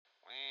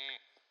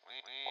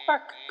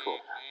Shark Corner.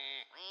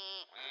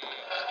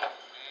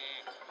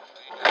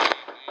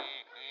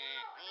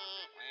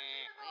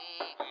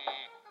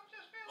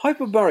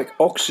 Hyperbaric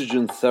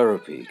oxygen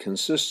therapy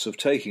consists of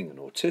taking an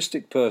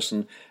autistic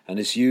person, and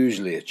it's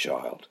usually a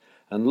child,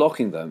 and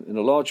locking them in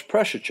a large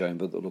pressure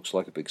chamber that looks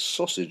like a big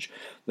sausage.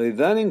 They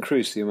then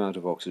increase the amount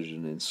of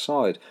oxygen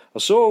inside. I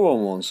saw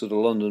one once at a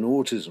London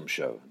autism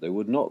show. They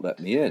would not let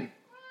me in.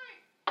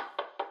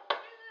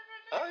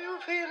 Are you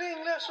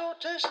feeling less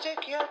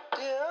autistic yet,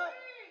 dear?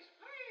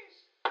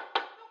 Please. Look,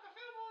 I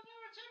feel more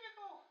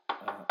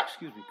neurotypical.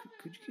 Excuse me,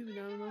 could you keep me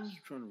down? I'm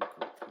just trying to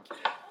record.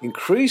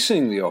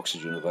 Increasing the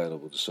oxygen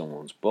available to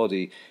someone's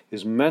body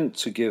is meant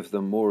to give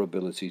them more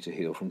ability to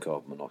heal from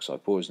carbon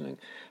monoxide poisoning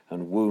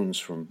and wounds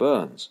from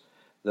burns.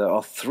 There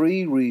are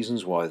 3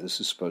 reasons why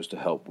this is supposed to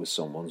help with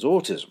someone's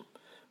autism,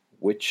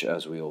 which,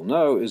 as we all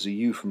know, is a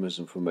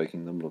euphemism for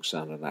making them look,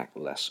 sound and act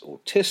less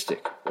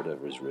autistic,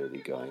 whatever is really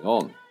going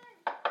on.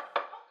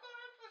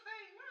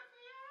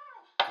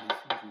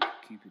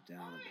 Keep it down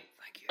a bit,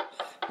 thank you.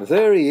 The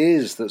theory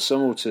is that some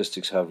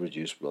autistics have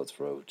reduced blood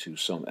flow to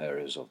some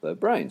areas of their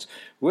brains,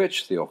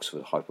 which the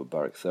Oxford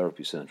Hyperbaric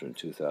Therapy Centre in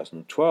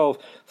 2012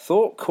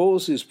 thought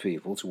causes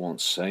people to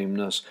want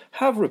sameness,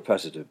 have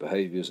repetitive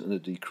behaviours and a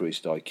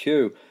decreased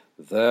IQ,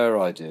 their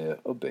idea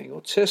of being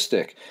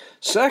autistic.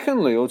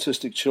 Secondly,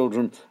 autistic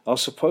children are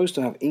supposed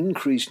to have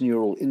increased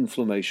neural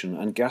inflammation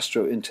and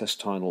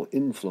gastrointestinal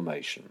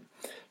inflammation.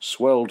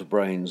 Swelled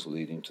brains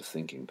leading to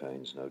thinking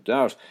pains, no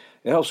doubt.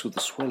 It helps with the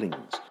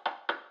swellings.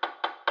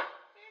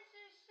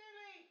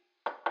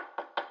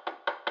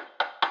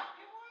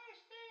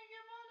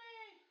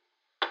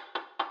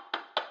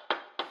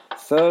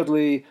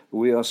 Thirdly,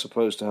 we are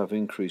supposed to have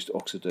increased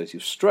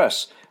oxidative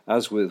stress,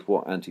 as with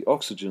what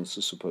antioxidants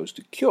are supposed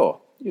to cure.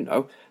 You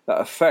know, that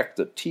effect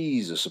that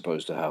teas are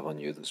supposed to have on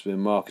you that's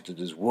been marketed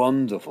as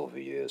wonderful for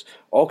years.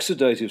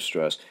 Oxidative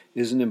stress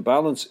is an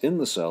imbalance in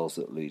the cells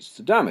that leads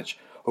to damage.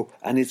 Oh,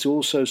 and it's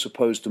also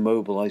supposed to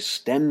mobilize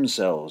stem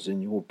cells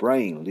in your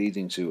brain,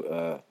 leading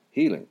to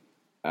healing.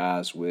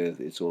 As with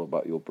It's All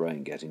About Your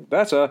Brain Getting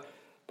Better,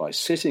 by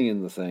sitting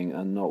in the thing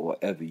and not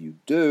whatever you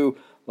do,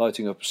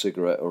 lighting up a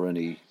cigarette or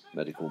any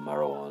medical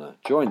marijuana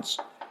joints.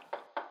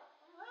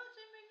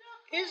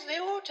 Is the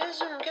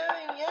autism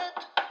going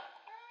yet?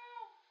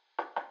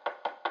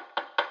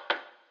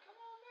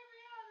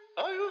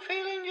 Are you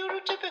feeling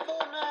neurotypical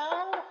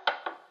now?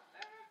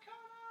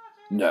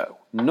 No,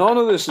 none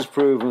of this is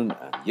proven,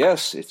 and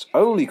yes, it's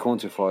only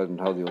quantified in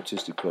how the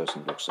autistic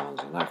person looks,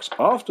 sounds and acts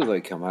after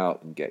they come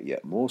out and get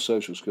yet more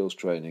social skills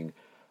training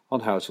on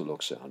how to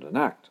look, sound and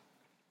act.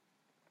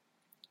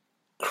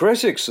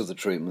 Critics of the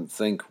treatment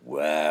think,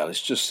 well,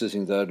 it's just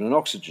sitting there in an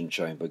oxygen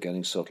chamber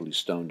getting subtly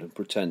stoned and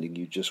pretending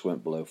you just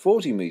went below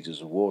 40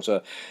 metres of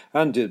water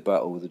and did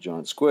battle with a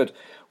giant squid,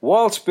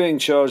 whilst being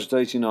charged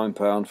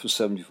 £89 for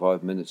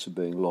 75 minutes of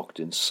being locked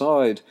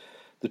inside.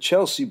 The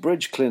Chelsea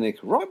Bridge Clinic,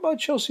 right by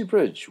Chelsea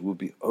Bridge, would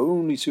be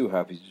only too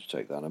happy to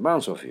take that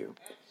amount off you.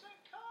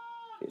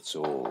 It's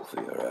all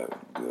for your own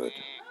good.